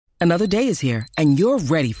Another day is here, and you're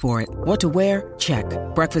ready for it. What to wear? Check.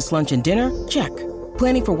 Breakfast, lunch, and dinner? Check.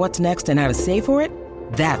 Planning for what's next and how to save for it?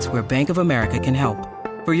 That's where Bank of America can help.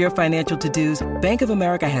 For your financial to-dos, Bank of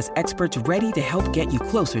America has experts ready to help get you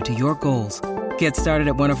closer to your goals. Get started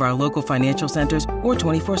at one of our local financial centers or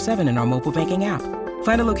 24/7 in our mobile banking app.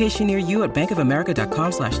 Find a location near you at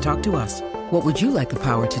bankofamerica.com/talktous. What would you like the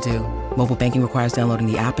power to do? Mobile banking requires downloading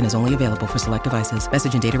the app and is only available for select devices.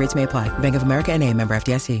 Message and data rates may apply. Bank of America N.A., member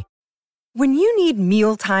FDIC. When you need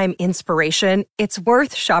mealtime inspiration, it's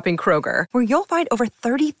worth shopping Kroger, where you'll find over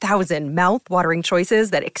 30,000 mouth-watering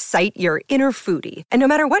choices that excite your inner foodie. And no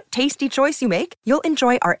matter what tasty choice you make, you'll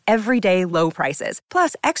enjoy our everyday low prices,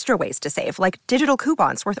 plus extra ways to save, like digital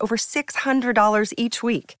coupons worth over $600 each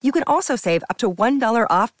week. You can also save up to $1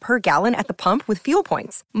 off per gallon at the pump with fuel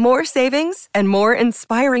points. More savings and more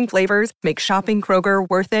inspiring flavors make shopping Kroger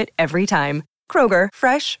worth it every time. Kroger,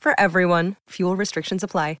 fresh for everyone. Fuel restrictions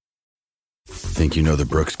apply. Think you know the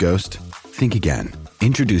Brooks Ghost? Think again.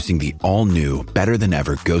 Introducing the all-new,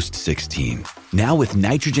 better-than-ever Ghost 16. Now with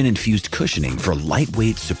nitrogen-infused cushioning for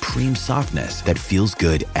lightweight, supreme softness that feels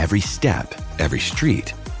good every step, every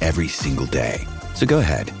street, every single day. So go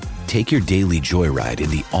ahead, take your daily joyride in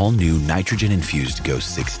the all-new nitrogen-infused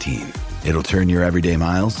Ghost 16. It'll turn your everyday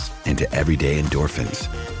miles into everyday endorphins.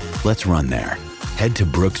 Let's run there. Head to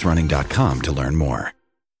brooksrunning.com to learn more.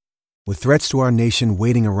 With threats to our nation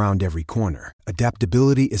waiting around every corner,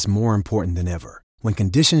 adaptability is more important than ever. When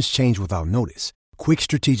conditions change without notice, quick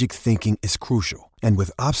strategic thinking is crucial. And with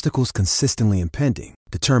obstacles consistently impending,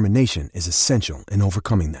 determination is essential in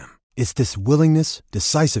overcoming them. It's this willingness,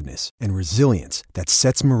 decisiveness, and resilience that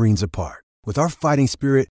sets Marines apart. With our fighting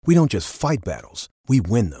spirit, we don't just fight battles, we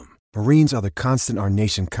win them. Marines are the constant our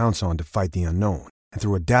nation counts on to fight the unknown. And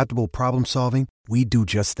through adaptable problem solving, we do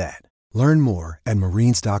just that. Learn more at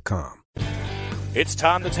marines.com. It's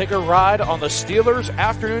time to take a ride on the Steelers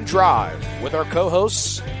Afternoon Drive with our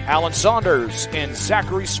co-hosts Alan Saunders and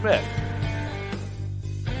Zachary Smith.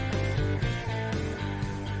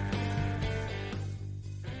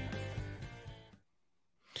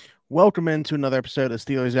 Welcome into another episode of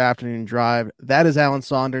Steelers Afternoon Drive. That is Alan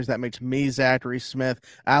Saunders. That makes me Zachary Smith.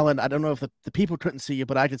 Alan, I don't know if the people couldn't see you,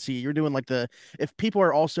 but I could see you. You're doing like if people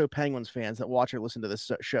are also Penguins fans that watch or listen to this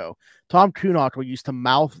show, Tom Kuhnhackl used to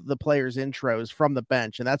mouth the players' intros from the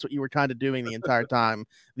bench, and that's what you were kind of doing the entire time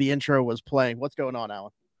the intro was playing. What's going on,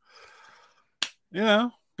 Alan? You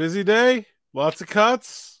know, busy day, lots of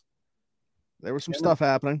cuts. There was some stuff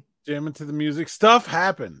happening. Jamming to the music. Stuff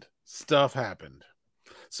happened.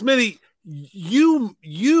 Smitty,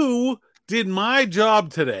 you did my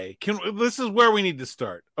job today. This is where we need to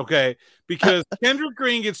start, okay? Because Kendrick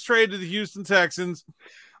Green gets traded to the Houston Texans.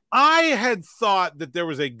 I had thought that there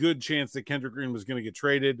was a good chance that Kendrick Green was going to get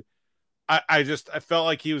traded. I felt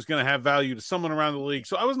like he was going to have value to someone around the league,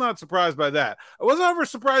 so I was not surprised by that. I wasn't ever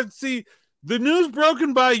surprised to see the news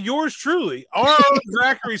broken by yours truly, our own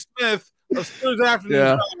Zachary Smith of Steelers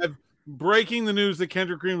Afternoon Drive, breaking the news that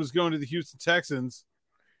Kendrick Green was going to the Houston Texans.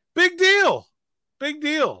 Big deal.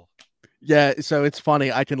 Yeah, so it's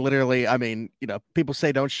funny. I can literally, people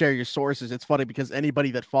say don't share your sources. It's funny because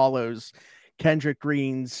anybody that follows Kendrick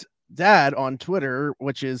Green's dad on Twitter,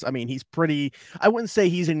 which is, he's pretty, I wouldn't say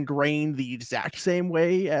he's ingrained the exact same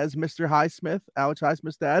way as Mr. Highsmith, Alex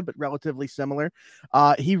Highsmith's dad, but relatively similar.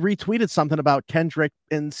 He retweeted something about Kendrick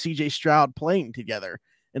and CJ Stroud playing together.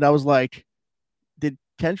 And I was like, did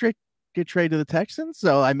Kendrick get traded to the Texans?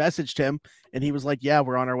 So I messaged him and he was like, yeah,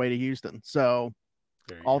 we're on our way to Houston. So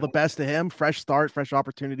all the best to him. Fresh start, fresh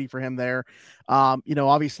opportunity for him there.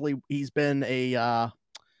 Obviously he's been the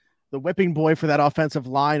whipping boy for that offensive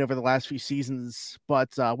line over the last few seasons, but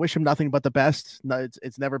wish him nothing but the best. No,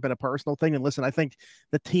 it's never been a personal thing. And listen, I think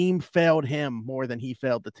the team failed him more than he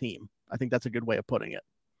failed the team. I think that's a good way of putting it.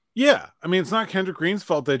 Yeah. It's not Kendrick Green's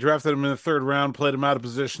fault. They drafted him in the third round, played him out of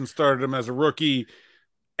position, started him as a rookie,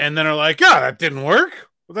 and then are like, that didn't work.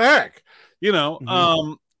 What the heck?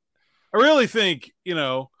 I really think,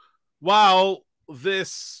 while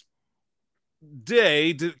this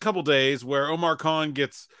couple days where Omar Khan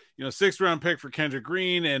gets, 6th round pick for Kendrick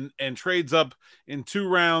Green and trades up in 2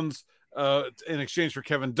 rounds in exchange for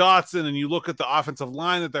Kevin Dotson, and you look at the offensive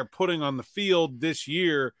line that they're putting on the field this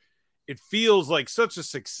year, it feels like such a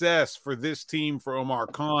success for this team, for Omar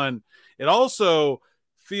Khan. It also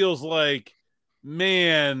feels like,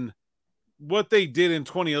 man, what they did in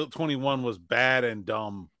 2021 was bad and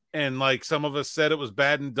dumb. And like some of us said it was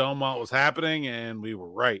bad and dumb while it was happening, and we were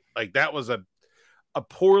right. Like that was a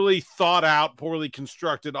poorly thought out, poorly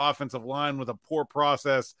constructed offensive line with a poor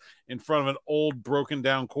process in front of an old broken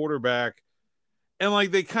down quarterback. And like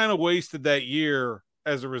they kind of wasted that year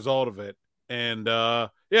as a result of it. And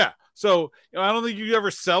so I don't think you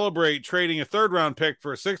ever celebrate trading a 3rd round pick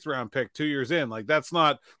for a 6th round pick 2 years in. Like that's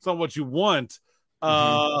not what you want.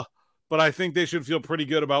 But I think they should feel pretty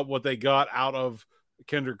good about what they got out of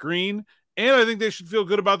Kendrick Green, and I think they should feel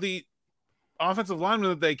good about the offensive lineman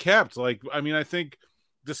that they kept. Like, I mean, I think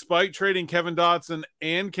despite trading Kevin Dotson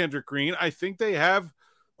and Kendrick Green, I think they have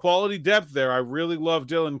quality depth there. I really love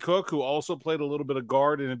Dylan Cook, who also played a little bit of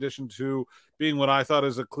guard in addition to being what I thought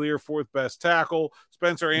is a clear 4th best tackle.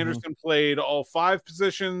 Spencer Anderson played all 5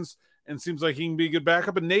 positions and seems like he can be a good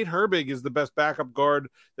backup. And Nate Herbig is the best backup guard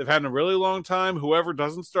they've had in a really long time. Whoever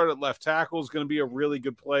doesn't start at left tackle is going to be a really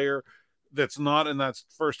good player that's not in that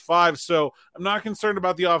first 5. So I'm not concerned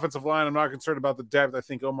about the offensive line. I'm not concerned about the depth. I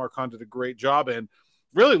think Omar Khan did a great job. And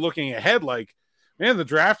really looking ahead, like, man, the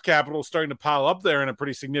draft capital is starting to pile up there in a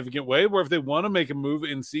pretty significant way, where if they want to make a move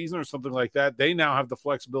in season or something like that, they now have the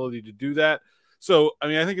flexibility to do that. So, I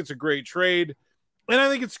mean, I think it's a great trade. And I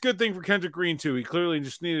think it's a good thing for Kendrick Green, too. He clearly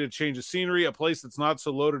just needed a change of scenery, a place that's not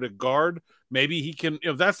so loaded at guard. Maybe he can,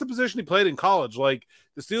 that's the position he played in college. Like,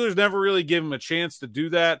 the Steelers never really gave him a chance to do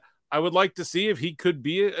that. I would like to see if he could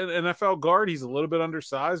be an NFL guard. He's a little bit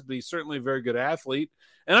undersized, but he's certainly a very good athlete.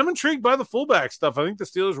 And I'm intrigued by the fullback stuff. I think the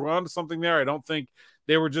Steelers were onto something there. I don't think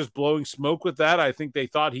they were just blowing smoke with that. I think they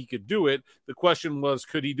thought he could do it. The question was,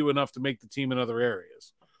 could he do enough to make the team in other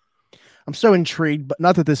areas? I'm so intrigued, but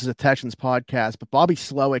not that this is a Texans podcast, but Bobby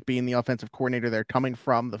Slowick being the offensive coordinator there, coming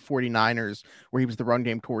from the 49ers, where he was the run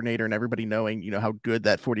game coordinator, and everybody knowing, how good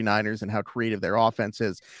that 49ers and how creative their offense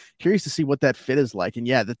is. Curious to see what that fit is like. And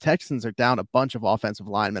yeah, the Texans are down a bunch of offensive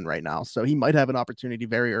linemen right now, so he might have an opportunity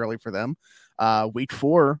very early for them. Week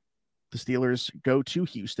 4, the Steelers go to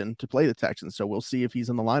Houston to play the Texans, so we'll see if he's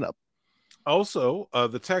in the lineup. Also,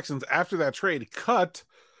 the Texans, after that trade, cut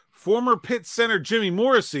former Pitt center Jimmy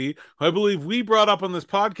Morrissey, who I believe we brought up on this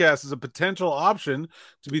podcast as a potential option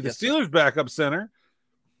to be the Steelers' backup center.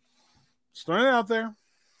 Just throwing it out there.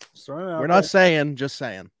 We're not saying, just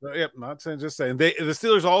saying. Yep, not saying, just saying. The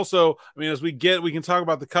Steelers also, I mean, as we can talk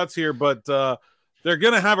about the cuts here, but they're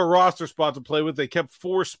going to have a roster spot to play with. They kept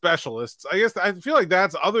 4 specialists. I guess I feel like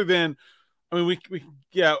that's other than, I mean,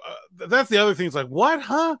 that's the other thing. It's like, what,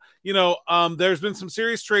 huh? There's been some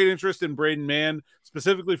serious trade interest in Braden Mann,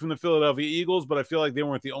 specifically from the Philadelphia Eagles, but I feel like they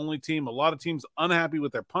weren't the only team. A lot of teams unhappy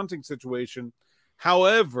with their punting situation.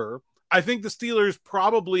 However, I think the Steelers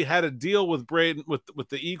probably had a deal with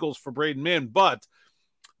the Eagles for Braden Mann, but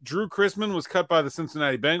Drew Chrisman was cut by the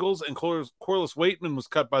Cincinnati Bengals and Corliss Waitman was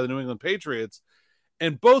cut by the New England Patriots.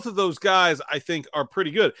 And both of those guys, I think, are pretty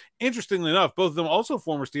good. Interestingly enough, both of them also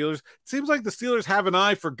former Steelers. It seems like the Steelers have an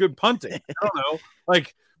eye for good punting. I don't know.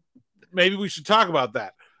 Like, maybe we should talk about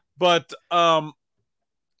that. But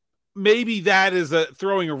maybe that is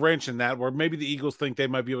throwing a wrench in that, where maybe the Eagles think they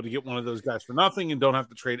might be able to get one of those guys for nothing and don't have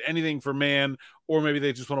to trade anything for Mann, or maybe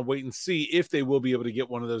they just want to wait and see if they will be able to get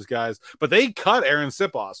one of those guys. But they cut Aaron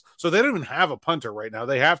Sipos, so they don't even have a punter right now.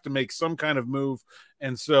 They have to make some kind of move.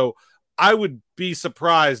 And so I would be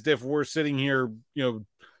surprised if we're sitting here,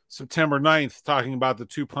 September 9th, talking about the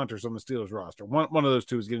 2 punters on the Steelers roster. One of those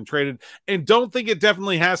 2 is getting traded, and don't think it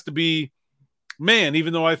definitely has to be Mann,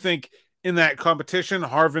 even though I think in that competition,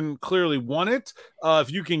 Harvin clearly won it.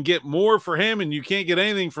 If you can get more for him and you can't get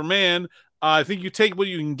anything for Mann, I think you take what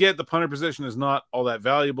you can get. The punter position is not all that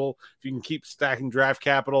valuable. If you can keep stacking draft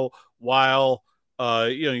capital while,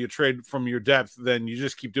 you trade from your depth, then you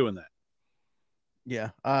just keep doing that. Yeah.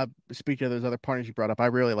 Speaking of those other partners you brought up, I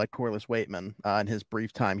really like Corliss Waitman in his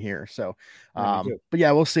brief time here. So, but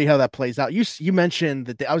yeah, we'll see how that plays out. You mentioned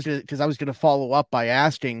that I was going to follow up by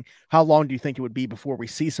asking, how long do you think it would be before we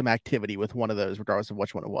see some activity with one of those, regardless of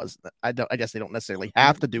which one it was? I guess they don't necessarily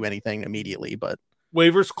have to do anything immediately, but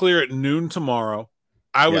waivers clear at noon tomorrow.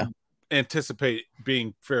 I would anticipate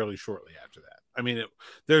being fairly shortly after that. I mean,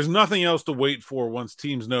 there's nothing else to wait for once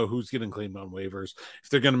teams know who's getting claimed on waivers. If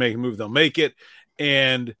they're going to make a move, they'll make it.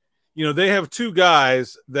 And, they have 2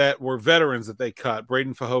 guys that were veterans that they cut,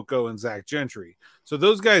 Braden Fehoko and Zach Gentry. So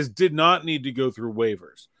those guys did not need to go through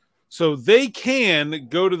waivers. So they can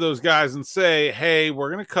go to those guys and say, hey,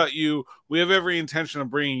 we're going to cut you. We have every intention of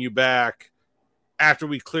bringing you back after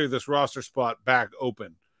we clear this roster spot back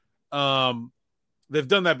open. They've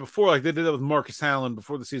done that before. Like they did that with Marcus Allen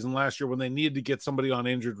before the season last year when they needed to get somebody on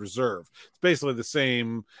injured reserve. It's basically the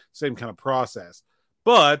same kind of process.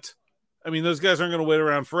 But I mean, those guys aren't going to wait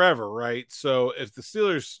around forever, right? So if the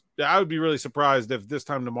Steelers, I would be really surprised if this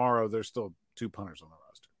time tomorrow there's still 2 punters on the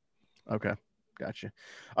roster. Okay. Gotcha.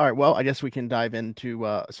 All right. Well, I guess we can dive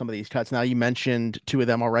into some of these cuts. Now, you mentioned two of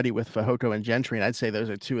them already with Fehoko and Gentry, and I'd say those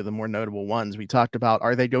are two of the more notable ones. We talked about,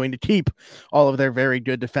 are they going to keep all of their very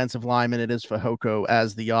good defensive linemen? It is Fehoko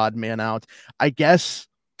as the odd man out. I guess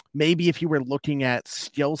maybe if you were looking at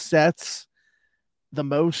skill sets, the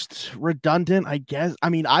most redundant, I guess. I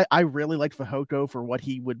mean, I really like Fehoko for what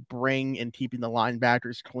he would bring in keeping the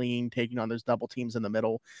linebackers clean, taking on those double teams in the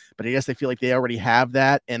middle. But I guess they feel like they already have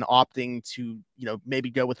that and opting to, maybe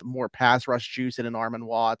go with more pass rush juice in an Armon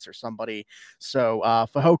Watts or somebody. So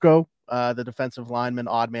Fehoko, the defensive lineman,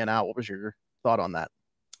 odd man out. What was your thought on that?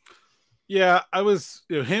 Yeah, I was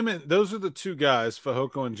him, and those are the two guys,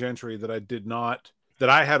 Fehoko and Gentry, that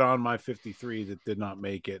I had on my 53 that did not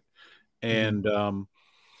make it. And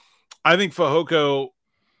I think Fehoko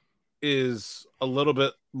is a little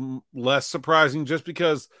bit less surprising just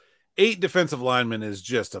because 8 defensive linemen is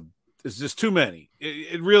just too many.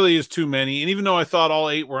 It really is too many. And even though I thought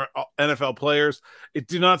all 8 were NFL players, it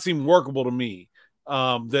did not seem workable to me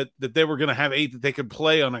that they were going to have 8 that they could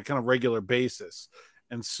play on a kind of regular basis.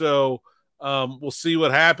 And so we'll see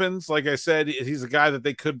what happens. Like I said, he's a guy that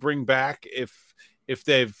they could bring back if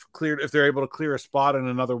they're able to clear a spot in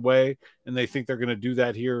another way, and they think they're going to do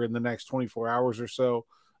that here in the next 24 hours or so.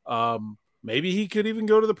 Maybe he could even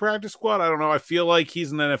go to the practice squad. I don't know. I feel like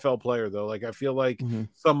he's an NFL player though. Like I feel like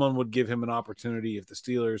someone would give him an opportunity if the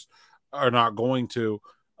Steelers are not going to.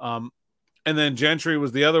 And then Gentry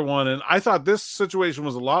was the other one. And I thought this situation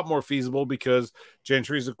was a lot more feasible because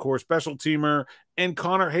Gentry's a core special teamer and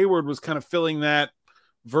Connor Hayward was kind of filling that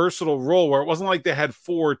versatile role where it wasn't like they had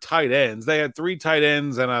 4 tight ends. They had 3 tight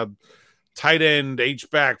ends and a tight end,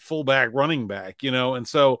 H-back, fullback, running back, and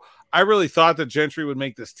so I really thought that Gentry would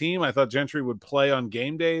make this team. I thought Gentry would play on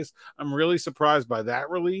game days. I'm really surprised by that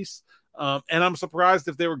release. And I'm surprised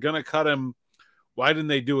if they were going to cut him. Why didn't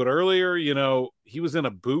they do it earlier? He was in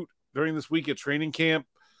a boot during this week at training camp.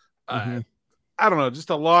 I don't know,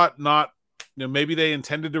 just a lot not, maybe they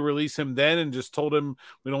intended to release him then and just told him,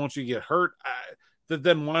 we don't want you to get hurt.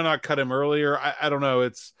 Then why not cut him earlier? I don't know.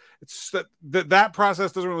 It's that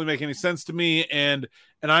process doesn't really make any sense to me. And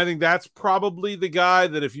I think that's probably the guy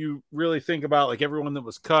that if you really think about like everyone that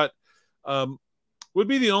was cut would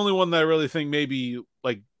be the only one that I really think maybe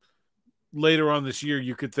like later on this year,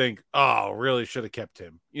 you could think, oh, really should have kept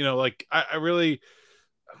him. I really,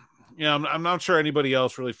 I'm not sure anybody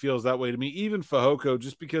else really feels that way to me. Even Fehoko,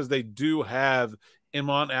 just because they do have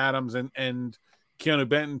Emont Adams and Keanu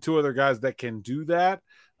Benton, 2 other guys that can do that.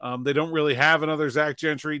 They don't really have another Zach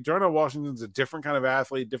Gentry. Darnell Washington's a different kind of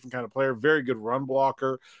athlete, different kind of player, very good run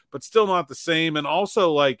blocker, but still not the same. And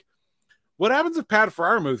also, like, what happens if Pat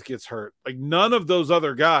Freiermuth gets hurt? Like, none of those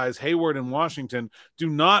other guys, Hayward and Washington, do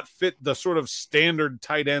not fit the sort of standard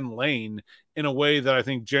tight end lane in a way that I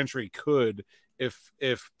think Gentry could if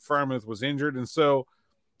Freiermuth was injured. And so,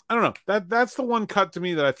 I don't know. That's the one cut to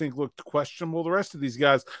me that I think looked questionable. The rest of these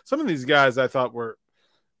guys, some of these guys I thought were,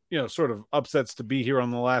 sort of upsets to be here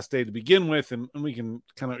on the last day to begin with. And we can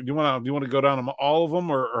kind of, do you want to go down all of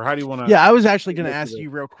them or how do you want to? Yeah, I was actually going to ask you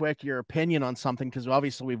real quick your opinion on something because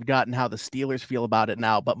obviously we've gotten how the Steelers feel about it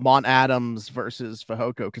now, but Mont Adams versus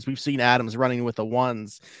Fehoko, because we've seen Adams running with the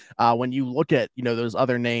ones. When you look at, those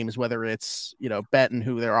other names, whether it's, Benton,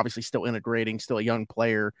 who they're obviously still integrating, still a young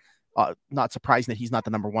player, not surprising that he's not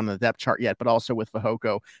the number 1 on the depth chart yet, but also with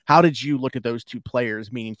Fehoko. How did you look at those 2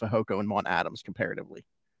 players, meaning Fehoko and Mont Adams, comparatively?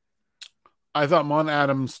 I thought Mont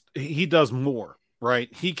Adams, he does more,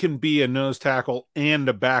 right? He can be a nose tackle and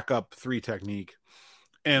a backup 3 technique.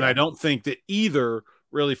 And I don't think that either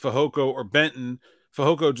really Fehoko or Benton,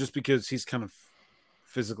 Fehoko just because he's kind of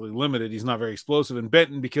physically limited, he's not very explosive, and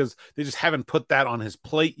Benton because they just haven't put that on his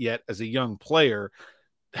plate yet as a young player,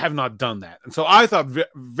 have not done that. And so I thought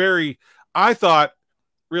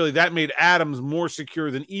really that made Adams more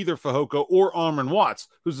secure than either Fehoko or Armon Watts,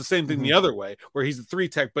 who's the same thing the other way, where he's a 3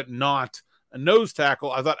 tech, but not a nose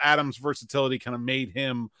tackle. I thought Adams' versatility kind of made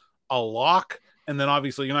him a lock. And then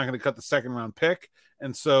obviously you're not going to cut the 2nd round pick.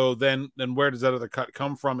 And so then where does that other cut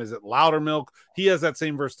come from? Is it Loudermilk? He has that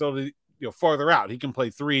same versatility, farther out. He can play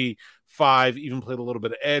 3, 5, even played a little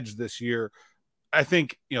bit of edge this year. I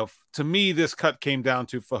think, to me, this cut came down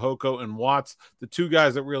to Fehoko and Watts, the 2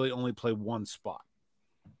 guys that really only play 1 spot.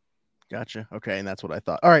 Gotcha. Okay, and that's what I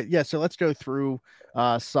thought. All right, yeah, so let's go through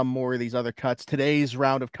some more of these other cuts. Today's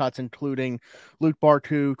round of cuts, including Luke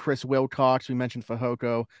Barku, Chris Wilcox, we mentioned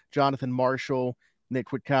Fehoko, Jonathan Marshall, Nick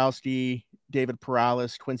Kwiatkowski, David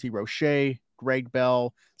Perales, Quincy Roche, Greg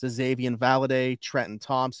Bell, Xavier Valade, Trenton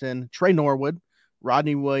Thompson, Trey Norwood,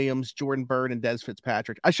 Rodney Williams, Jordan Byrd, and Des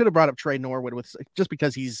Fitzpatrick. I should have brought up Trey Norwood just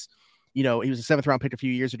because he's he was a 7th round pick a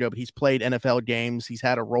few years ago, but he's played NFL games. He's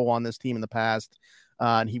had a role on this team in the past.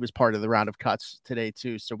 And he was part of the round of cuts today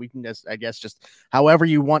too. So we can just, I guess, just however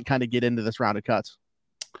you want, kind of get into this round of cuts.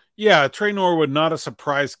 Yeah. Trey Norwood, not a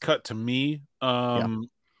surprise cut to me.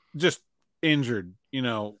 Just injured,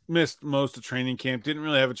 missed most of training camp, didn't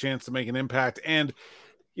really have a chance to make an impact. And,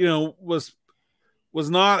 was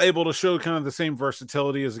not able to show kind of the same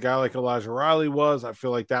versatility as a guy like Elijah Riley was. I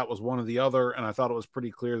feel like that was one or the other, and I thought it was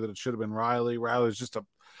pretty clear that it should have been Riley. Riley's just a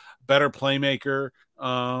better playmaker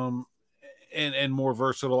and more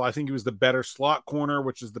versatile. I think he was the better slot corner,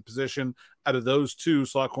 which is the position out of those two,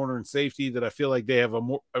 slot corner and safety, that I feel like they have a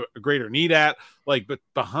greater need at. But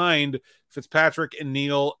behind Fitzpatrick and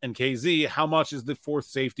Neal and KZ, how much is the fourth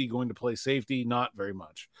safety going to play safety? Not very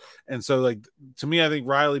much. And so, to me, I think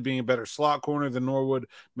Riley being a better slot corner than Norwood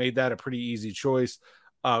made that a pretty easy choice.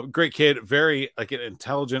 Great kid, very an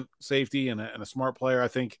intelligent safety and a smart player. I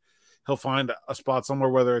think he'll find a spot somewhere,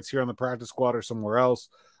 whether it's here on the practice squad or somewhere else.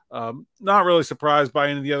 Not really surprised by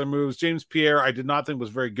any of the other moves. James Pierre, I did not think was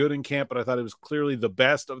very good in camp, but I thought he was clearly the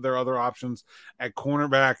best of their other options at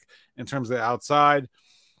cornerback in terms of the outside.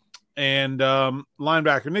 And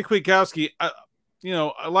linebacker Nick Kwiatkowski, I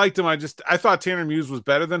liked him. I thought Tanner Muse was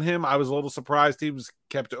better than him. I was a little surprised he was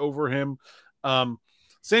kept over him.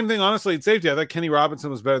 Same thing, honestly, at safety. I thought Kenny Robinson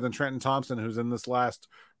was better than Trenton Thompson, who's in this last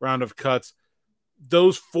round of cuts.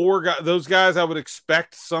 Those guys, I would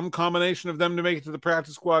expect some combination of them to make it to the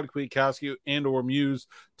practice squad. Kwiatkowski and or Muse,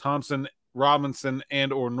 Thompson, Robinson,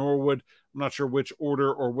 and or Norwood. I'm not sure which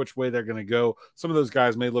order or which way they're going to go. Some of those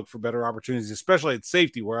guys may look for better opportunities, especially at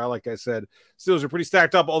safety, where, like I said, Steelers are pretty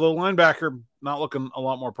stacked up, although linebacker not looking a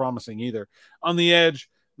lot more promising either. On the edge,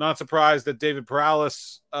 not surprised that David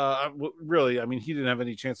Perales, really, he didn't have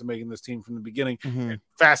any chance of making this team from the beginning. Mm-hmm.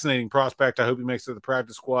 Fascinating prospect. I hope he makes it to the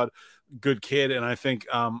practice squad. Good kid, and I think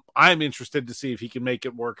I'm interested to see if he can make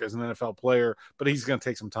it work as an NFL player, but he's going to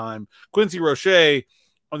take some time. Quincy Roche,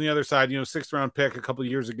 on the other side, 6th round pick a couple of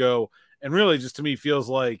years ago, and really just to me feels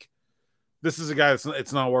like this is a guy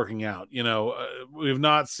it's not working out. We've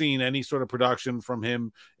not seen any sort of production from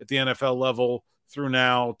him at the NFL level through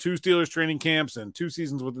now 2 Steelers training camps and 2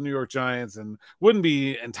 seasons with the New York Giants, and wouldn't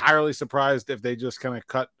be entirely surprised if they just kind of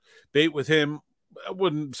cut bait with him. It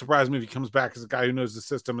wouldn't surprise me if he comes back as a guy who knows the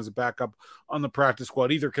system as a backup on the practice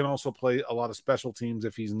squad. Either can also play a lot of special teams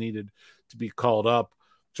if he's needed to be called up.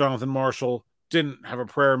 Jonathan Marshall didn't have a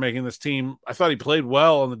prayer making this team. I thought he played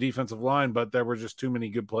well on the defensive line, but there were just too many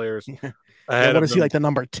good players. What is he, like the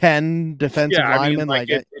number 10 defensive lineman?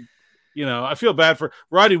 I feel bad for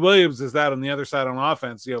Roddy Williams. Is that on the other side on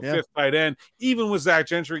offense? 5th tight end. Even with Zach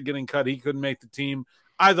Gentry getting cut, he couldn't make the team.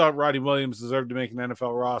 I thought Roddy Williams deserved to make an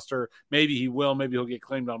NFL roster. Maybe he will. Maybe he'll get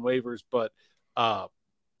claimed on waivers, but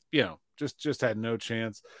just had no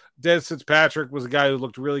chance. Des Fitzpatrick was a guy who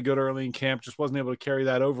looked really good early in camp, just wasn't able to carry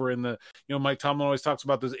that over in the, Mike Tomlin always talks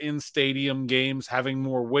about those in-stadium games having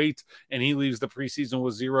more weight, and he leaves the preseason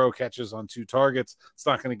with 0 catches on 2 targets. It's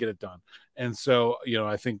not going to get it done. And so,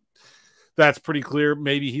 I think that's pretty clear.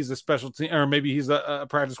 Maybe he's a special team, or maybe he's a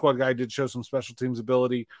practice squad guy. Did show some special teams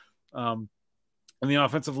ability. And the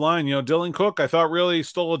offensive line, Dylan Cook, I thought really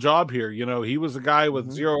stole a job here. He was a guy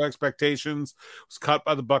with 0 expectations, was cut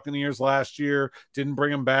by the Buccaneers last year, didn't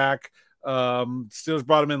bring him back. Steelers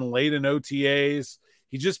brought him in late in OTAs.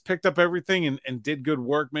 He just picked up everything and did good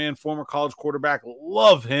work, man. Former college quarterback.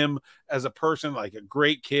 Love him as a person, like a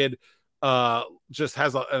great kid. Just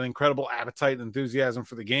has an incredible appetite and enthusiasm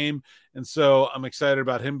for the game. And so I'm excited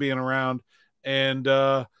about him being around. And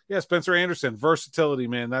Spencer Anderson, versatility,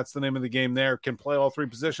 man. That's the name of the game there. Can play all 3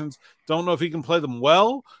 positions. Don't know if he can play them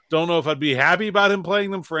well. Don't know if I'd be happy about him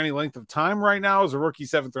playing them for any length of time right now as a rookie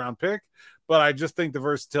 7th round pick. But I just think the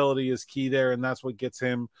versatility is key there, and that's what gets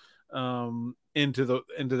him into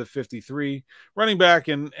the 53. Running back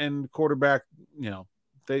and quarterback,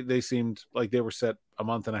 they seemed like they were set a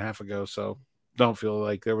month and a half ago. So don't feel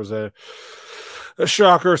like there was a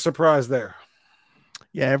shocker or surprise there.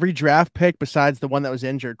 Yeah, every draft pick besides the one that was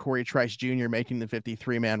injured, Corey Trice Jr., making the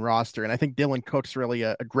 53-man roster. And I think Dylan Cook's really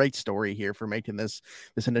a great story here for making this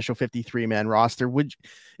initial 53-man roster.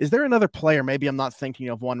 Is there another player, maybe I'm not thinking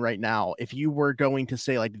of one right now, if you were going to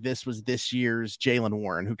say like this was this year's Jaylen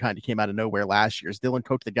Warren, who kind of came out of nowhere last year, is Dylan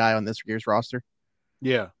Cook the guy on this year's roster?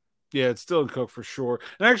 Yeah, it's Dylan Cook for sure.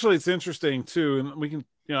 And actually it's interesting too, and we can,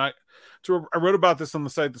 I wrote about this on the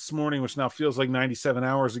site this morning, which now feels like 97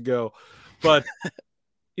 hours ago, but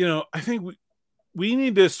I think we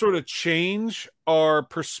need to sort of change our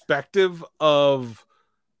perspective of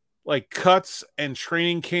like cuts and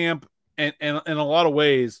training camp and in a lot of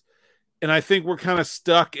ways. And I think we're kind of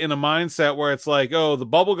stuck in a mindset where it's like, oh, the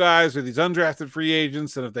bubble guys are these undrafted free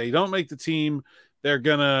agents, and if they don't make the team, they're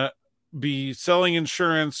going to be selling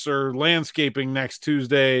insurance or landscaping next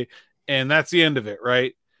Tuesday, and that's the end of it,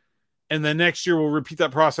 right? And then next year we'll repeat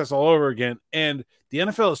that process all over again. And the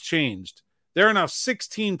NFL has changed. There are now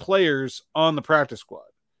 16 players on the practice squad.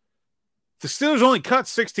 The Steelers only cut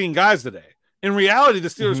 16 guys today. In reality, the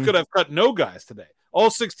Steelers could have cut no guys today. All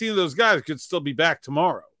 16 of those guys could still be back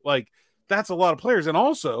tomorrow. Like, that's a lot of players. And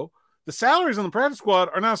also, the salaries on the practice squad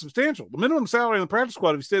are now substantial. The minimum salary on the practice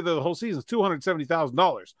squad, if you stay there the whole season, is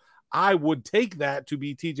 $270,000. I would take that to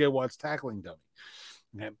be TJ Watt's tackling dummy.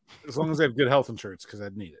 Yeah, as long as I have good health insurance, because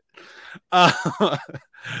I'd need it.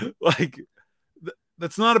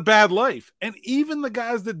 That's not a bad life. And even the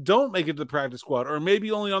guys that don't make it to the practice squad, or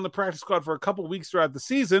maybe only on the practice squad for a couple weeks throughout the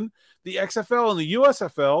season, the XFL and the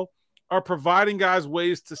USFL are providing guys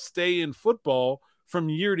ways to stay in football from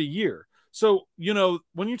year to year. So, you know,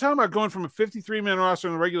 when you're talking about going from a 53-man roster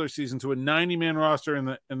in the regular season to a 90-man roster in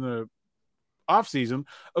the off season,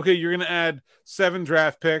 okay, you're going to add 7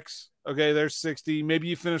 draft picks. Okay, there's 60. Maybe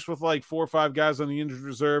you finish with like 4 or 5 guys on the injured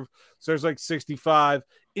reserve. So there's like 65.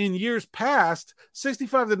 In years past,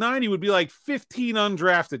 65 to 90 would be like 15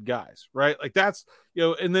 undrafted guys, right? Like that's, you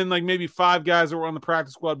know, and then like maybe 5 guys that were on the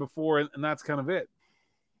practice squad before, and that's kind of it.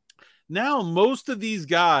 Now, most of these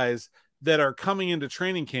guys that are coming into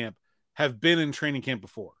training camp have been in training camp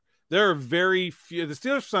before. There are very few. The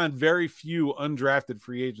Steelers signed very few undrafted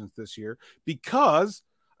free agents this year because,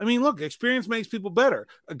 I mean, look, experience makes people better.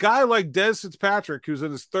 A guy like Dez Fitzpatrick, who's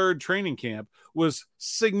in his 3rd training camp, was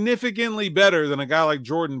significantly better than a guy like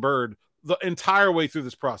Jordan Byrd the entire way through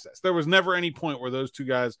this process. There was never any point where those two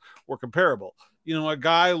guys were comparable. You know, a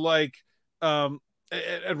guy like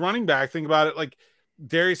at running back, think about it, like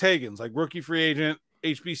Darius Hagans, like rookie free agent,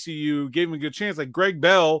 HBCU, gave him a good chance. Like Greg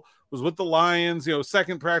Bell was with the Lions, you know,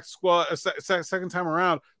 second practice squad, second time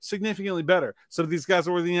around, significantly better. Some of these guys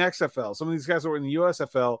were in the XFL. Some of these guys were in the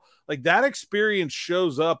USFL. Like that experience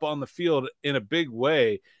shows up on the field in a big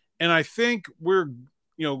way. And I think we're,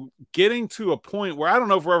 you know, getting to a point where I don't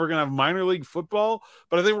know if we're ever going to have minor league football,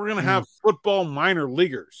 but I think we're going to have football minor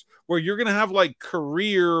leaguers where you're going to have like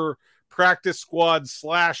career practice squad /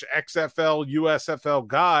 XFL, USFL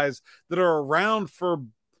guys that are around for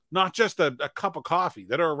not just a cup of coffee,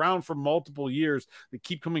 that are around for multiple years, that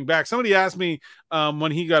keep coming back. Somebody asked me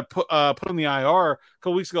when he got put on the IR a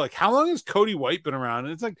couple weeks ago, like, how long has Cody White been around?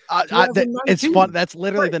 And it's like, it's fun. That's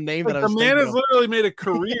literally the name that I was thinking. The man has literally made a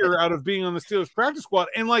career out of being on the Steelers practice squad.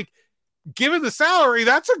 And like, given the salary,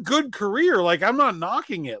 that's a good career. Like, I'm not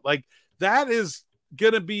knocking it. Like, that is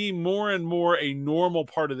going to be more and more a normal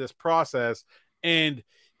part of this process. And,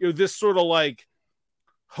 you know, this sort of like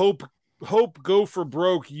hope go for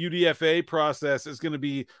broke UDFA process is going to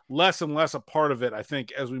be less and less a part of it, I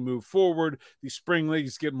think, as we move forward. These spring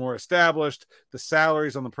leagues get more established. The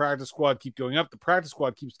salaries on the practice squad keep going up. The practice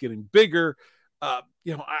squad keeps getting bigger.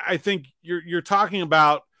 You know, I think you're talking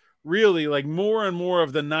about really like more and more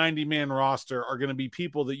of the 90-man roster are going to be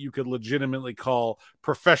people that you could legitimately call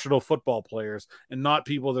professional football players and not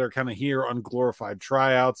people that are kind of here on glorified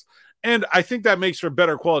tryouts. And I think that makes for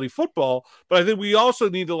better quality football, but I think we also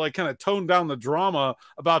need to like kind of tone down the drama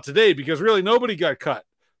about today, because really nobody got cut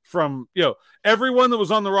from, you know, everyone that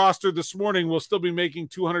was on the roster this morning will still be making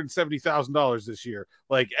 $270,000 this year.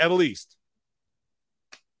 Like at least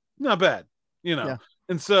not bad, you know? Yeah.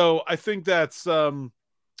 And so I think that's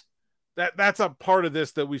that's a part of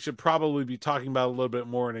this that we should probably be talking about a little bit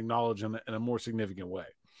more and acknowledge in a more significant way.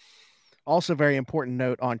 Also, very important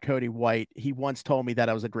note on Cody White. He once told me that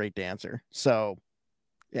I was a great dancer. So,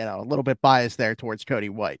 you know, a little bit biased there towards Cody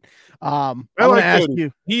White. I want to ask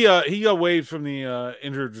you. He got waived from the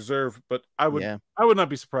injured reserve, but I would not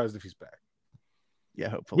be surprised if he's back. Yeah,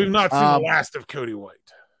 hopefully. We've not seen the last of Cody White.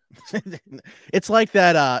 It's like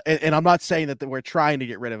that, and I'm not saying that we're trying to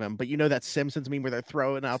get rid of him, but you know that Simpsons meme where they're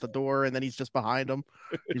throwing out the door and then he's just behind him.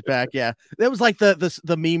 He's back. Yeah, that was like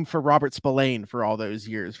the meme for Robert Spillane for all those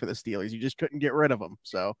years for the Steelers. You just couldn't get rid of him,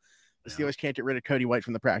 so the Steelers can't get rid of Cody White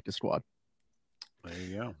from the practice squad. There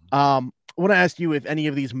you go. I want to ask you if any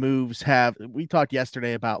of these moves we talked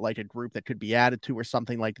yesterday about like a group that could be added to or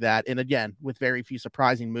something like that, and again with very few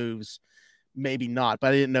surprising moves. Maybe not, but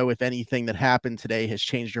I didn't know if anything that happened today has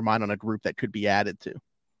changed your mind on a group that could be added to.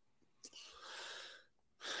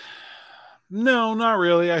 No, not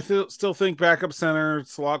really. I still think backup center,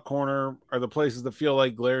 slot corner are the places that feel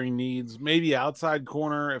like glaring needs. Maybe outside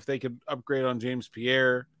corner, if they could upgrade on James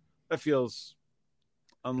Pierre, that feels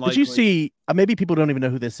Did you see? Maybe people don't even know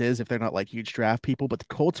who this is if they're not like huge draft people, but the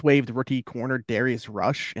Colts waived rookie corner Darius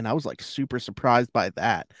Rush, and I was like super surprised by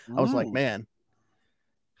that. I was like, man,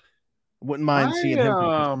 wouldn't mind seeing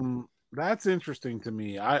him. That's interesting to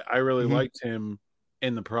me. I really liked him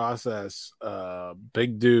in the process.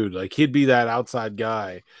 Big dude, like he'd be that outside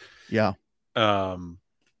guy. Yeah.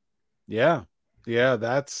 Yeah.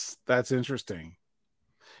 That's interesting.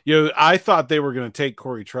 I thought they were going to take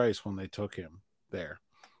Corey Trice when they took him there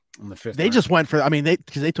in the 5th. They just went for. I mean,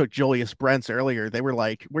 because they took Julius Brents earlier. They were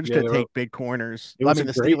like, we're just going to take big corners. I mean,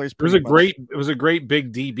 the Steelers. It was a great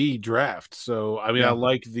big DB draft. So I mean, I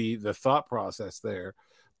like the thought process there.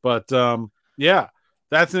 But yeah,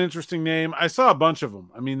 that's an interesting name. I saw a bunch of them.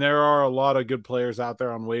 I mean, there are a lot of good players out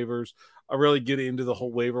there on waivers. I'll really get into the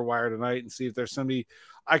whole waiver wire tonight and see if there's somebody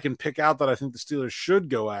I can pick out that I think the Steelers should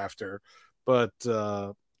go after. But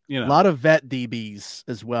a lot of vet DBs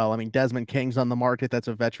as well. I mean, Desmond King's on the market. That's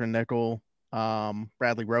a veteran nickel.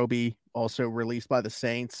 Bradley Roby also released by the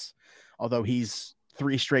Saints, although he's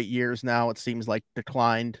 3 straight years now, it seems like,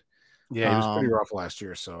 declined. Yeah, he was pretty rough last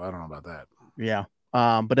year, so I don't know about that. Yeah.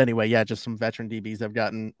 But anyway, just some veteran DBs that have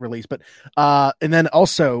gotten released. But and then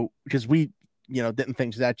also because we, didn't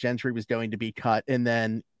think Zach Gentry was going to be cut, and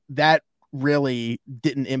then that really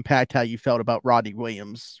didn't impact how you felt about Rodney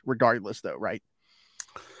Williams, regardless, though, right?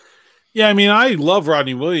 Yeah, I mean, I love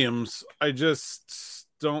Rodney Williams. I just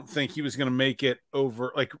don't think he was going to make it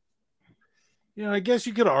over. Like, I guess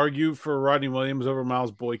you could argue for Rodney Williams over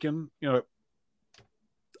Miles Boykin.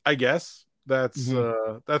 I guess that's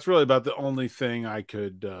really about the only thing I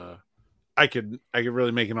could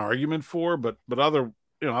really make an argument for. But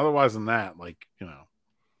otherwise than that,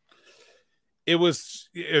 it was,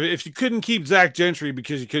 if you couldn't keep Zach Gentry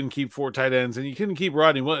because you couldn't keep 4 tight ends and you couldn't keep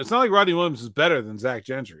Rodney Williams. It's not like Rodney Williams is better than Zach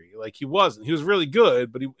Gentry. Like, he wasn't. He was really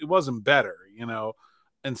good, but he wasn't better,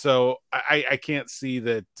 And so I can't see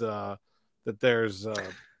that that there's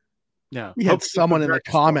We had someone in the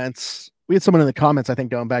comments. We had someone in the comments, I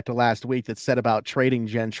think, going back to last week, that said about trading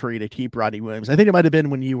Gentry to keep Rodney Williams. I think it might have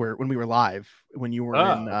been when we were live, when you were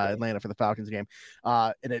in Atlanta for the Falcons game,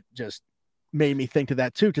 and it just made me think of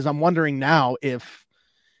that too, because I'm wondering now if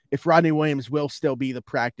Rodney Williams will still be the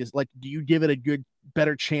practice. Like, do you give it a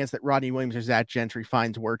better chance that Rodney Williams or Zach Gentry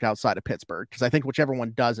finds work outside of Pittsburgh? Because I think whichever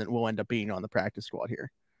one doesn't will end up being on the practice squad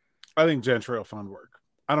here. I think Gentry will find work.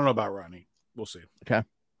 I don't know about Rodney. We'll see. Okay,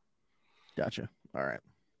 gotcha. All right.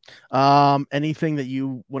 Anything that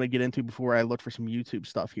you want to get into before I look for some YouTube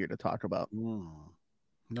stuff here to talk about?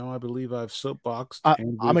 No, I believe I've soapboxed.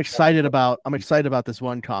 I'm excited about this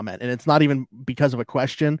one comment, and it's not even because of a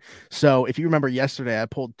question. So if you remember yesterday, I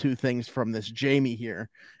pulled 2 things from this Jamie here,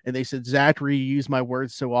 and they said, Zachary, you use my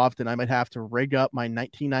words so often, I might have to rig up my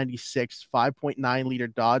 1996 5.9 liter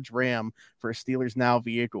Dodge Ram for a Steelers Now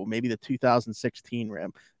vehicle, maybe the 2016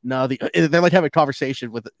 Ram. No, they're like having a conversation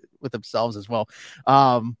with themselves as well.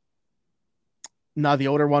 No, the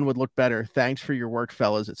older one would look better. Thanks for your work,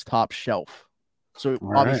 fellas. It's top shelf. So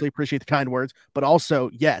obviously appreciate the kind words, but also,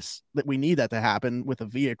 yes, that we need that to happen with a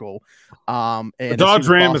vehicle. And the Dodge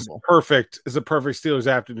Ram is a perfect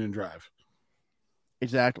Steelers afternoon drive.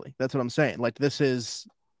 Exactly. That's what I'm saying. Like, this is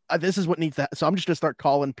what needs that. So I'm just going to start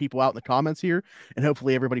calling people out in the comments here, and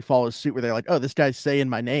hopefully everybody follows suit where they're like, oh, this guy's saying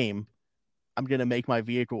my name. I'm going to make my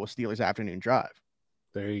vehicle a Steelers afternoon drive.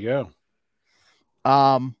 There you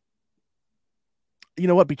go. You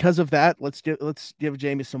know what? Because of that, let's give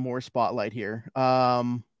Jamie some more spotlight here.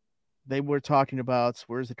 They were talking about,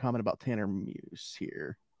 where's the comment about Tanner Muse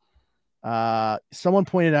here? Someone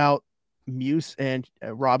pointed out Muse and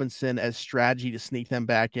Robinson as strategy to sneak them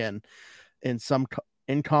back in some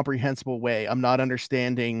incomprehensible way. I'm not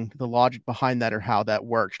understanding the logic behind that or how that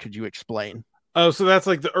works. Could you explain? Oh, so that's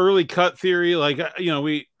like the early cut theory. Like,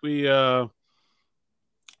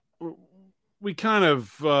 we kind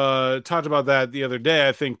of talked about that the other day,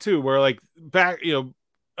 I think, too, where like back,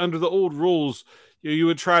 under the old rules, you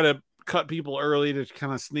would try to cut people early to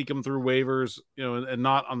kind of sneak them through waivers, and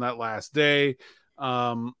not on that last day.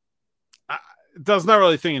 That's not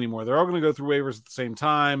really a thing anymore. They're all going to go through waivers at the same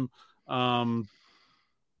time. Like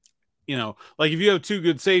if you have 2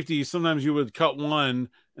 good safeties, sometimes you would cut one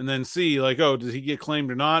and then see like, oh, does he get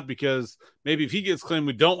claimed or not? Because maybe if he gets claimed,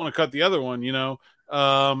 we don't want to cut the other one,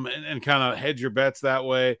 and kind of hedge your bets that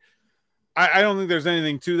way. I don't think there's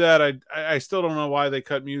anything to that. I still don't know why they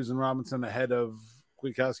cut Muse and Robinson ahead of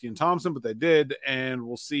Kwiatkowski and Thompson, but they did, and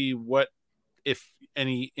we'll see what if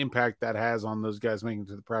any impact that has on those guys making it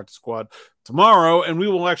to the practice squad tomorrow. And we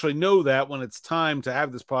will actually know that when it's time to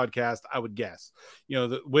have this podcast, I would guess.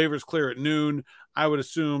 The waivers clear at noon. I would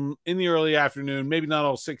assume in the early afternoon, maybe not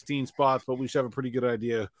all 16 spots, but we should have a pretty good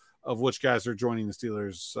idea of which guys are joining the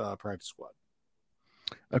Steelers practice squad.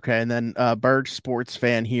 Okay, and then Birch, sports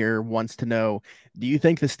fan here, wants to know, do you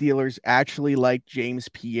think the Steelers actually like James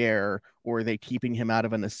Pierre, or are they keeping him out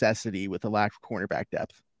of a necessity with the lack of cornerback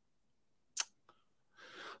depth?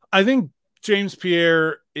 I think James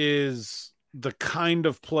Pierre is the kind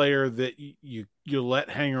of player that you let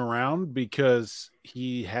hang around because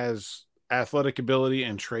he has athletic ability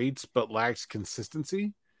and traits but lacks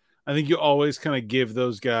consistency. I think you always kind of give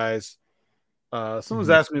those guys someone was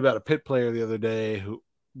asking me about a Pitt player the other day who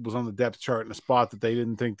was on the depth chart in a spot that they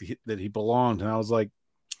didn't think that he belonged, and I was like,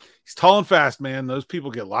 he's tall and fast, man. Those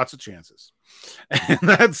people get lots of chances. And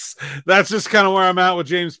that's just kind of where I'm at with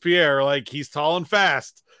James Pierre. Like, he's tall and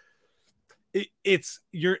fast. If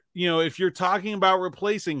you're talking about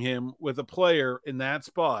replacing him with a player in that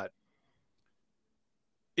spot,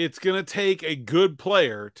 it's going to take a good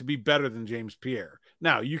player to be better than James Pierre.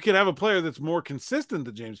 Now, you could have a player that's more consistent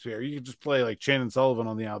than James Pierre. You could just play like Shannon Sullivan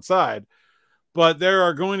on the outside, but there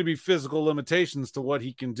are going to be physical limitations to what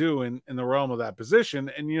he can do in the realm of that position.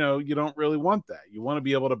 And, you don't really want that. You want to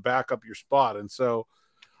be able to back up your spot. And so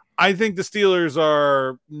I think the Steelers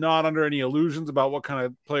are not under any illusions about what kind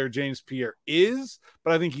of player James Pierre is,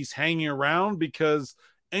 but I think he's hanging around because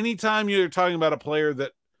anytime you're talking about a player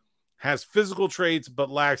that has physical traits but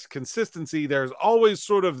lacks consistency, there's always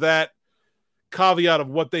sort of that caveat of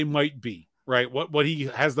what they might be, right? What he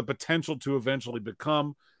has the potential to eventually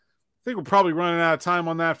become. I think we're probably running out of time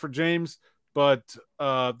on that for James, but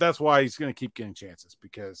that's why he's going to keep getting chances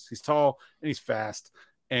because he's tall and he's fast.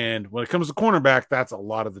 And when it comes to cornerback, that's a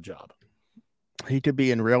lot of the job. He could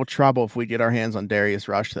be in real trouble if we get our hands on Darius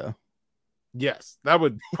Rush, though. Yes, that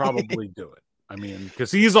would probably do it. I mean, because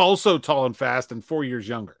he's also tall and fast and 4 years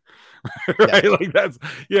younger, right? Yeah. Like that's,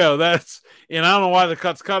 and I don't know why the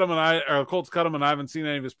Colts cut him and I haven't seen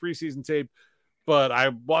any of his preseason tape, but I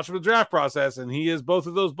watched the draft process and he is both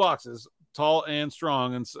of those boxes, tall and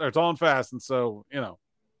strong or tall and fast. And so,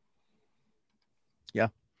 Yeah.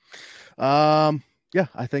 Yeah,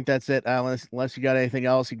 I think that's it, Alan. Unless you got anything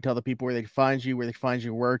else, you can tell the people where they can find you, where they can find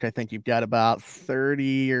your work. I think you've got about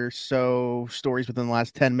 30 or so stories within the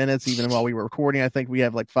last 10 minutes. Even while we were recording, I think we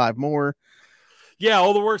have like 5 more. Yeah,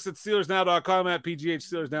 all the work's at SteelersNow.com, at PGH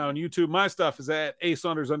Steelers Now on YouTube. My stuff is at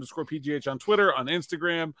 @ASaunders_PGH on Twitter, on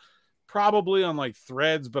Instagram, probably on like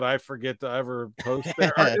Threads, but I forget to ever post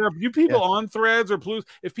there. Are you people on Threads or Blue?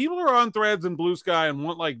 If people are on Threads and Blue Sky and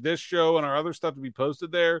want like this show and our other stuff to be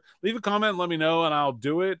posted there, leave a comment and let me know and I'll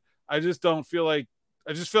do it. I just feel like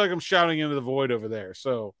I'm shouting into the void over there.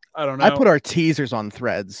 So I don't know. I put our teasers on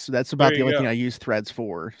Threads. That's about the only thing I use Threads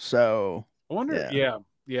for. So I wonder.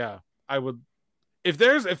 Yeah. I would.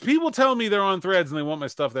 If people tell me they're on Threads and they want my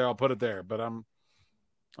stuff there, I'll put it there. But I'm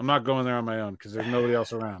not going there on my own because there's nobody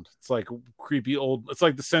else around. It's like creepy it's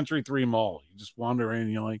like the Century 3 Mall. You just wander in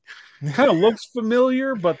and you're like, it kind of looks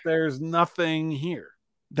familiar, but there's nothing here.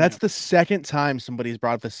 That's the second time somebody's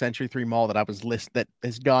brought up the Century 3 Mall that that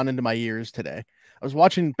has gone into my ears today. I was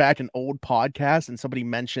watching back an old podcast and somebody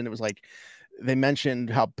mentioned, they mentioned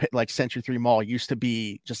how like Century 3 Mall used to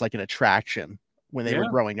be just like an attraction when they were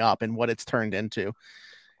growing up and what it's turned into.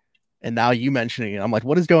 And now you mentioning it, I'm like,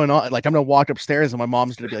 what is going on? Like, I'm going to walk upstairs and my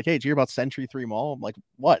mom's going to be like, hey, did you hear about Century 3 Mall? I'm like,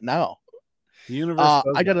 what now? The universe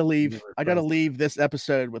I got to leave. I got to leave this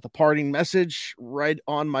episode with a parting message right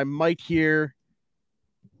on my mic here.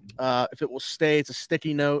 If it will stay, it's a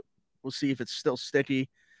sticky note. We'll see if it's still sticky.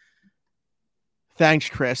 Thanks,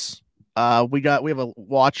 Chris. We have a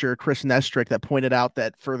watcher, Chris Nestrick, that pointed out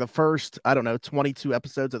that for the first, 22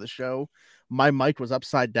 episodes of the show, my mic was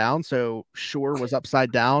upside down. So Shure was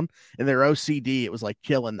upside down and their OCD, it was like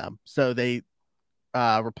killing them. So they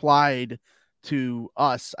replied to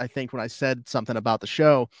us, I think, when I said something about the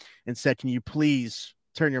show and said, can you please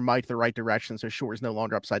turn your mic the right direction so Shure is no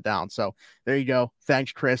longer upside down? So there you go.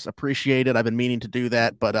 Thanks, Chris. Appreciate it. I've been meaning to do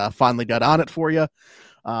that, but finally got on it for you.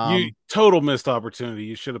 You total missed opportunity.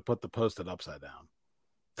 You should have put the Post-it upside down.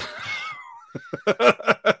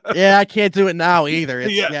 Yeah, I can't do it now either.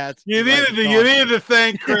 You needed to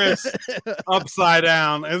thank Chris upside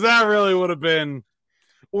down, as that really would have been,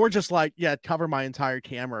 or just like cover my entire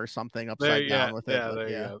camera or something upside down with it. There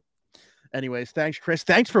you go. Anyways, thanks, Chris.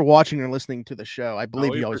 Thanks for watching and listening to the show. I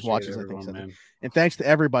believe he always watches. And thanks to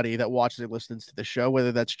everybody that watches and listens to the show,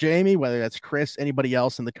 whether that's Jamie, whether that's Chris, anybody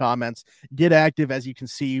else in the comments. Get active. As you can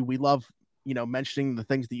see, we love mentioning the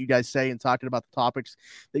things that you guys say and talking about the topics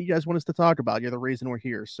that you guys want us to talk about. You're the reason we're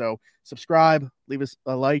here. So subscribe, leave us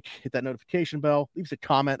a like, hit that notification bell, leave us a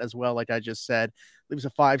comment as well. Like I just said, leave us a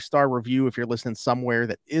 5-star review if you're listening somewhere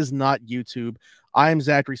that is not YouTube. I am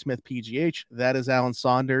Zachary Smith, PGH. That is Alan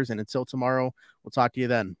Saunders. And until tomorrow, we'll talk to you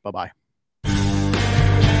then. Bye-bye.